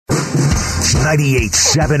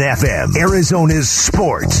98.7 FM, Arizona's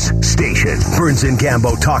sports station. Burns and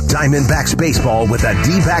Gambo talk Diamondbacks baseball with a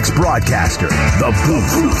D-backs broadcaster. The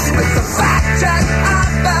Booth. With the fact check,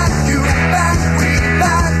 I back you back, we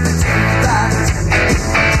back the D-backs.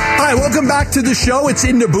 All right, welcome back to the show. It's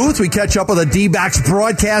In the Booth. We catch up with a D-backs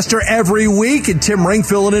broadcaster every week, and Tim Ring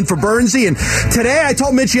filling in for Bernsey. And today, I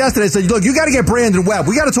told Mitch yesterday, I said, look, you got to get Brandon Webb.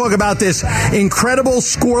 We got to talk about this incredible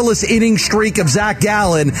scoreless inning streak of Zach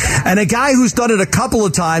Gallen, and a guy who's done it a couple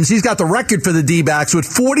of times. He's got the record for the D-backs with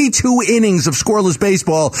 42 innings of scoreless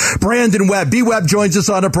baseball. Brandon Webb. B-Webb joins us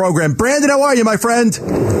on the program. Brandon, how are you, my friend?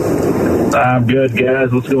 I'm good, guys.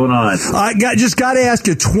 What's going on? I just got to ask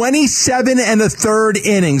you, 27 1/3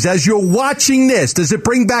 innings. As you're watching this, does it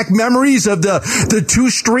bring back memories of the two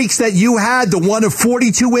streaks that you had, the one of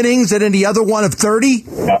 42 innings and then the other one of 30?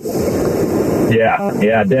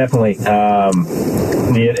 Yeah, definitely.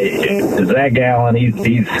 Zach Gallen,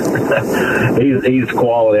 he's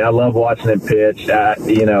quality. I love watching him pitch.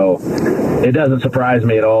 It doesn't surprise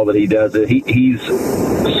me at all that he does it. He's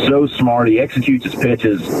so smart. He executes his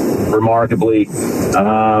pitches remarkably. His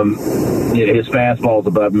fastball is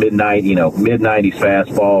above mid-90s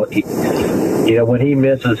fastball. When he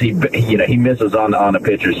misses, he misses on the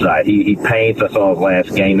pitcher's side. He paints. I saw his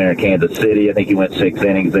last game there in Kansas City. I think he went 6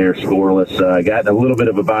 innings there, scoreless. Got a little bit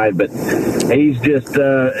of a bite, but he's just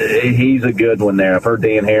he's a good one there. I've heard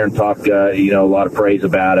Dan Herron talk a lot of praise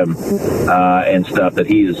about him and stuff. That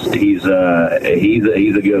he's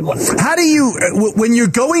a good one. How do you, when you're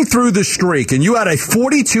going through the streak, and you had a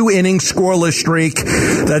 42 inning scoreless streak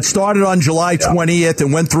that started on July 20th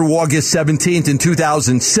and went through August 17th in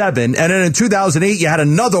 2007, and then in 2008 you had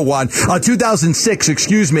another one, 2006,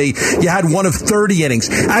 you had one of 30 innings.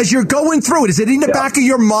 As you're going through it, is it in the back of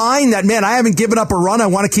your mind that, man, I haven't given up a run, I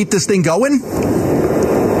want to keep this thing going?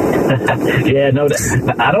 Yeah, no,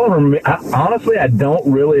 I don't remember. Honestly, I don't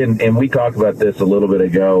really, and we talked about this a little bit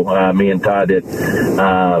ago, me and Todd did,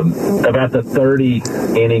 about the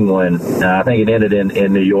 30-inning one. I think it ended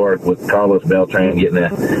in New York with Carlos Beltran getting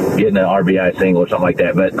an RBI single or something like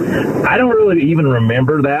that. But I don't really even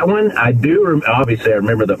remember that one. I do, obviously, I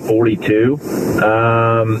remember the 42.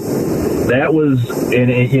 That was,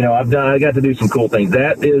 I got to do some cool things.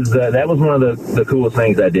 That was one of the coolest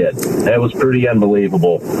things I did. That was pretty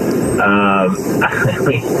unbelievable.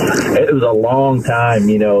 It was a long time,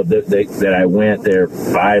 that I went there,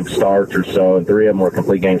 5 starts or so, and 3 of them were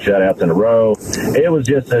complete game shutouts in a row.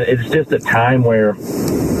 It's just a time where,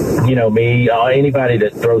 anybody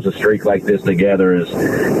that throws a streak like this together is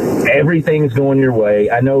everything's going your way.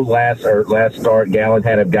 I know last start, Gallen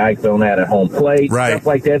had a guy thrown out at home plate, right. Stuff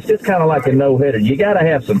like that. It's just kind of like a no-hitter. You got to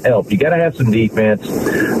have some help. You got to have some defense.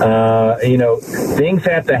 Things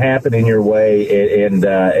have to happen in your way, and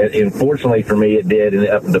fortunately for me, it did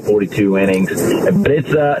up into 42 innings. But it's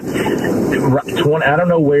 20. I don't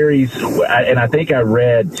know where he's, and I think I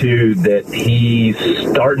read too that he's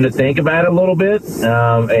starting to think about it a little bit,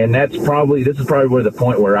 and this is probably where the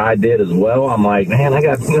point where I did as well. I'm like, man, I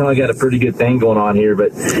got a pretty good thing going on here,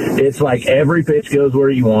 but it's like every pitch goes where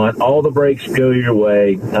you want, all the breaks go your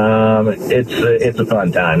way. It's a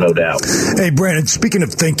fun time, no doubt. Hey, Brandon, speaking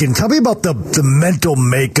of thinking, tell me about the mental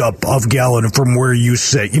makeup of Gallen from where you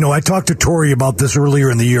sit. I talked to Torrey about this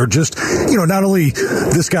earlier in the year. Just, not only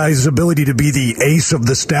this guy's ability to be the ace of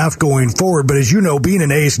the staff going forward, but as you know, being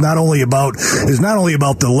an ace is not only about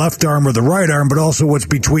the left arm or the right arm, but also what's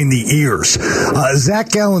between the ears. Zach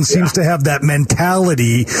Gallen seems to have that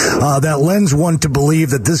mentality that lends one to believe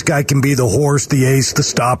that this guy can be the horse, the ace, the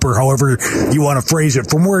stopper, however you want to phrase it.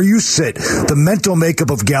 From where you sit, the mental makeup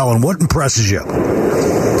of Gallen, what impresses you?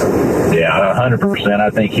 Yeah, 100%. I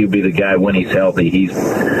think he'll be the guy when he's healthy. He's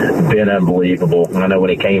been unbelievable. I know when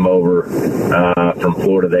he came over from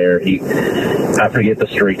Florida there, I forget the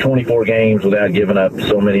streak, 24 games without giving up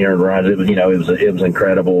so many earned runs. It was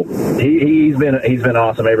incredible. He's been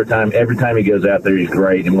awesome every time he goes out there. He's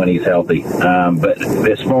great, and when he's healthy. But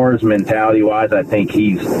as far as mentality wise, I think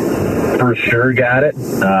he's for sure got it.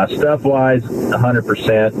 Stuff wise,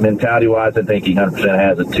 100%. Mentality wise, I think he 100%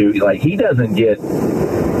 has it too. Like he doesn't get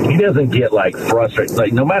like frustrated.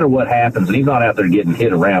 Like no matter what happens, and he's not out there getting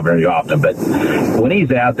hit around very often. But when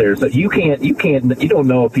he's out there, so you don't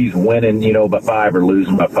know if he's winning, by 5 or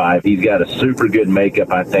losing by 5. He's got a super good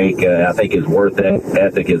makeup. I think his work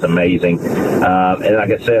ethic is amazing. And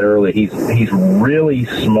like I said earlier, he's really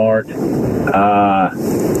smart.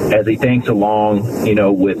 as he thinks along, you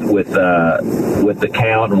know, with the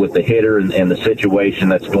count and with the hitter and the situation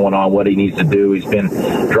that's going on, what he needs to do. He's been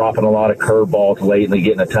dropping a lot of curveballs lately,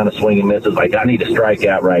 getting a ton of swing and misses. Like, I need to strike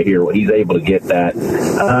out right here. Well, he's able to get that.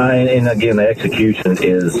 And again, the execution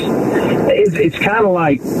it's kind of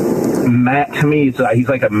like Matt, to me, he's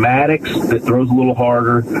like a Maddox that throws a little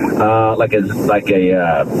harder,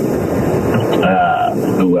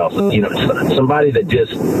 who else? You know, somebody that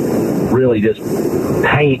just really just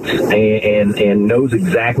paints and knows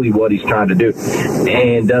exactly what he's trying to do,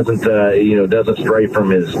 and doesn't stray from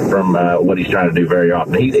what he's trying to do very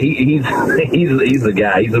often. He's the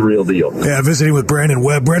guy. He's the real deal. Yeah, visiting with Brandon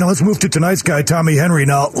Webb. Brandon, let's move to tonight's guy, Tommy Henry.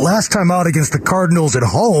 Now, last time out against the Cardinals at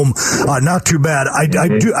home, not too bad.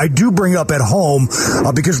 I do bring up at home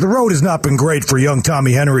because the road has not been great for young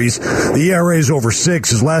Tommy Henry's. The ERA is over 6.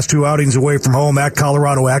 His last 2 outings away from home, at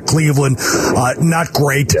Colorado, at Cleveland, not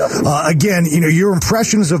great. Again, you know, your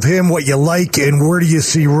impressions of him, what you like, and where do you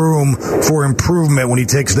see room for improvement when he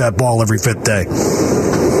takes that ball every 5th day?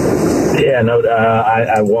 Yeah, no,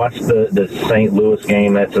 I watched the St. Louis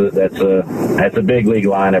game. That's a big league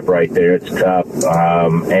lineup right there. It's tough,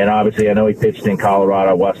 and obviously I know he pitched in Colorado.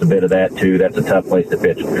 I watched a bit of that too. That's a tough place to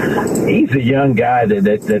pitch. He's a young guy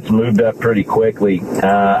that's moved up pretty quickly.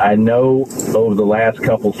 I know over the last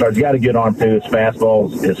couple starts, he's got a good arm too. His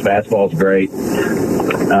fastball's great.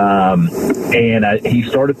 And he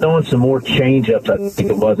started throwing some more changeups. I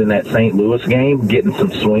think it was in that St. Louis game, getting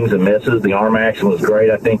some swings and misses. The arm action was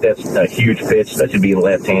great. I think that's a huge pitch. That should be in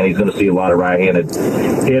left hand. He's going to see a lot of right-handed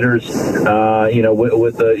hitters.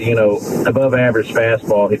 With the above average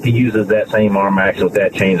fastball, if he uses that same arm action with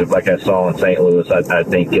that changeup like I saw in St. Louis, I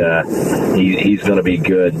think he's going to be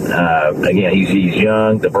good. Again, he's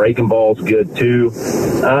young. The breaking ball's good too.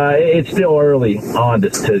 It's still early on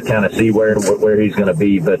to kind of see where he's going to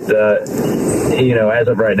be, but as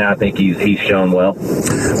of right now, I think he's shown well.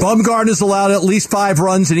 Bumgarner's allowed at least 5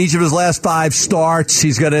 runs in each of his last 5 starts.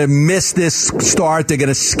 He's going to miss this start. They're going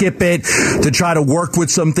to skip it to try to work with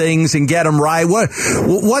some things and get him right.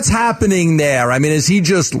 What's happening there? I mean, has he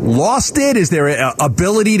just lost it? Is there an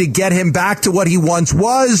ability to get him back to what he once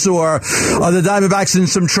was? Or are the Diamondbacks in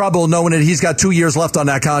some trouble knowing that he's got 2 years left on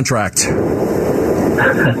that contract?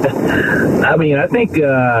 I mean, I think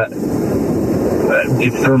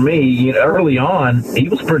for me, early on, he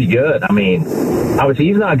was pretty good. I mean, obviously,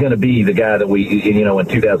 he's not going to be the guy that we, in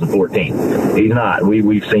 2014. He's not.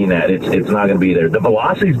 We've seen that. It's not going to be there. The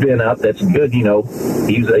velocity's been up. That's good. He's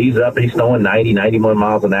up. He's throwing 90, 91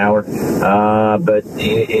 miles an hour. But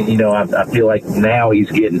I feel like now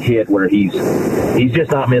he's getting hit where he's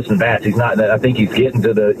just not missing bats. He's not. I think he's getting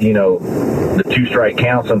to the 2-strike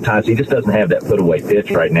count sometimes. He just doesn't have that put away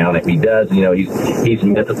pitch right now. And if he does, he's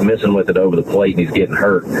missing with it over the plate and he's getting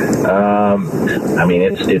hurt. I mean,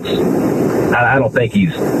 I don't think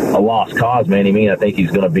he's a lost cause by any means. I think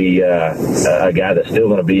he's going to be a guy that's still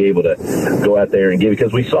going to be able to go out there and give,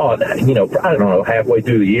 because we saw it, I don't know, halfway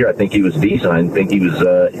through the year, I think he was decent. I think he was,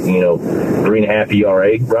 3.5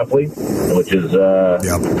 ERA roughly, which is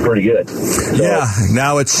pretty good. So, yeah,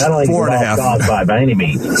 now it's 4.5 by any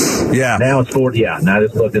means. Yeah. Now it's 4. Yeah, now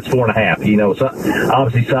it's 4.5.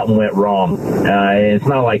 Obviously something went wrong. And it's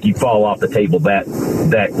not like you fall off the table that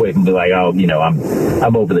quick and be like, oh,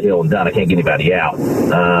 I'm over the hill and done. I can't get anybody out.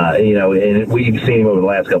 And we've seen him over the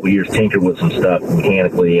last couple of years tinker with some stuff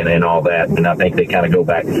mechanically and all that. And I think they kind of go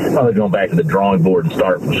back, probably going back to the drawing board and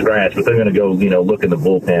start from scratch. But they're going to go, look in the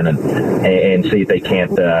bullpen and see if they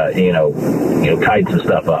can't, tighten some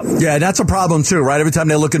stuff up. Yeah, that's a problem too, right? Every time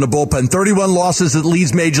they look in the bullpen, 31 losses that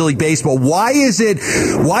leads Major League Baseball. Why is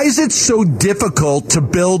it so difficult to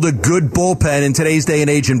build a good bullpen in today's day and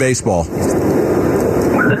age in baseball?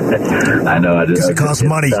 I know. Because it costs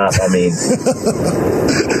money. Tough. I mean,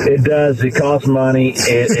 it does. It costs money.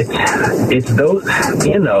 It's those,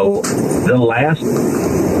 the last,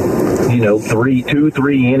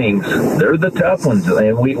 2-3 innings, they're the tough ones.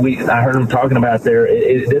 And I heard them talking about there.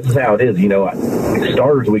 This is how it is.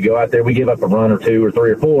 Starters, we go out there, we give up a run or 2 or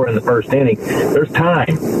 3 or 4 in the first inning. There's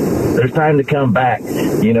time. There's time to come back, but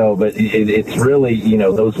it's really,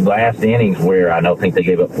 those last innings where I don't think they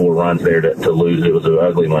gave up 4 runs there to lose. It was an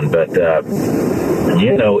ugly one. But,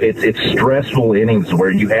 it's stressful innings where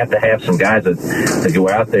you have to have some guys that go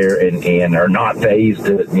out there and are not phased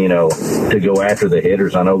to go after the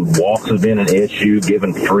hitters. I know walks have been an issue.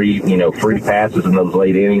 Giving free passes in those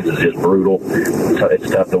late innings is just brutal. It's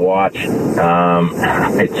tough to watch.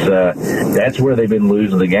 That's where they've been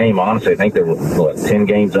losing the game. Honestly, I think they're 10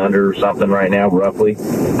 games under or something right now, roughly.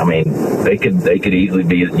 I mean, they could easily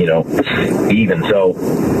be, even. So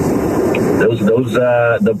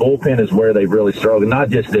the bullpen is where they've really struggled. Not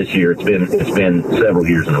just this year; it's been several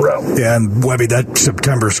years in a row. Yeah, and Webby, that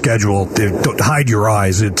September schedule, don't hide your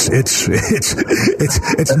eyes. It's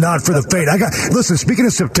not for the faint. Listen. Speaking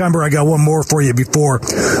of September, I got one more for you before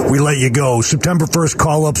we let you go. September 1st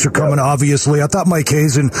call-ups are coming. Obviously, I thought Mike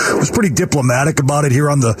Hazen was pretty diplomatic about it here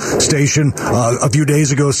on the station a few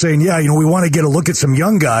days ago, saying, "Yeah, we want to get a look at some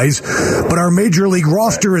young guys, but our major league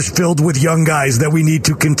roster is filled with young guys that we need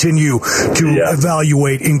to continue to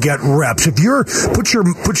evaluate and get reps." If you're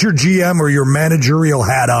put your GM or your managerial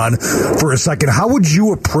hat on for a second, how would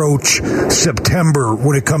you approach September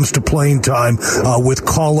when it comes to playing time with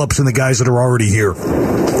call-ups and the guys that are already here?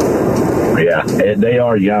 Yeah, they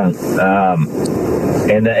are young.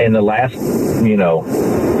 And in the last,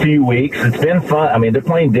 few weeks, it's been fun. I mean, they're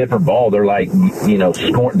playing different ball. They're like,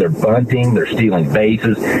 scoring, they're bunting, they're stealing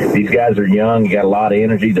bases. These guys are young. You got a lot of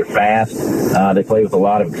energy. They're fast. They play with a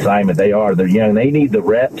lot of excitement. They're young. They need the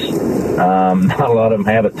reps. Not a lot of them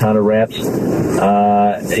have a ton of reps.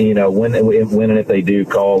 When and if they do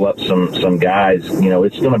call up some guys,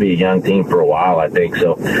 it's going to be a young team for a while, I think.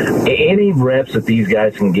 So any reps that these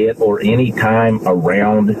guys can get or any time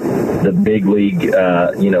around the big league,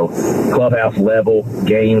 clubhouse level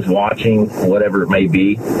games, watching, whatever it may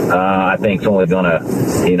be, I think it's only going to,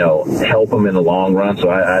 help them in the long run. So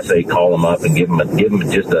I say call them up and give them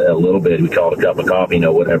just a little bit. We call it a cup of coffee,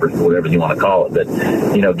 whatever you want to call it. But,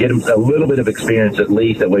 get them a little bit of experience at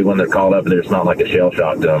least. That way when they're called up, it's not like a shell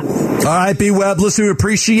shock to them. All right, B. Webb, listen, we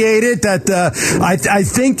appreciate it. I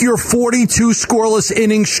think your 42 scoreless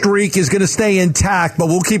inning streak is going to stay intact, but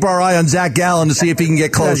we'll keep our eye on Zach Gallen to see if he can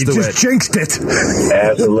get close to it. You just jinxed it.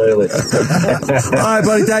 Absolutely. All right,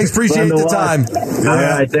 buddy. Thanks. Appreciate the time. All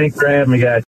right. Thanks for having me, guys.